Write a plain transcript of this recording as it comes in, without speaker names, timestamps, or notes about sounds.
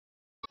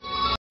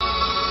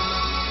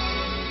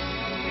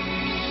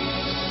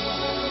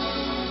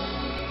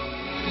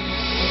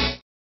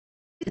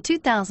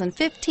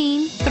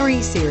2015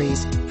 3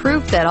 Series.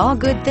 Proof that all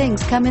good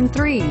things come in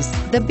threes.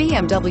 The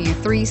BMW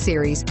 3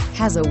 Series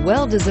has a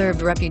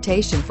well-deserved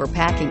reputation for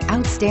packing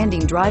outstanding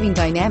driving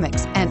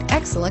dynamics and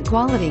excellent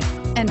quality,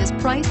 and is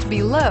priced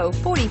below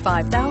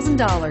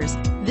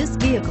 $45,000. This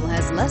vehicle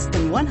has less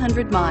than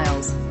 100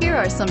 miles. Here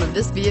are some of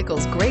this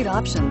vehicle's great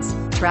options: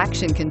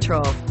 traction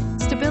control,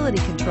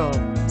 stability control,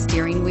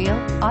 steering wheel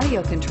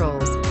audio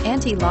controls,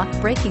 anti-lock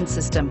braking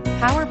system,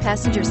 power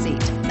passenger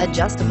seat,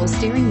 adjustable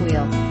steering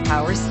wheel,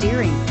 power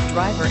steering,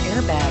 driver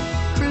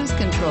airbag, cruise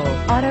control,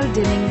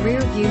 auto-dimming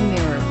rear view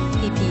mirror,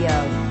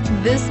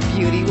 PPO. This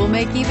beauty will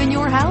make even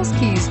your house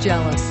keys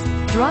jealous.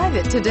 Drive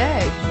it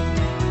today.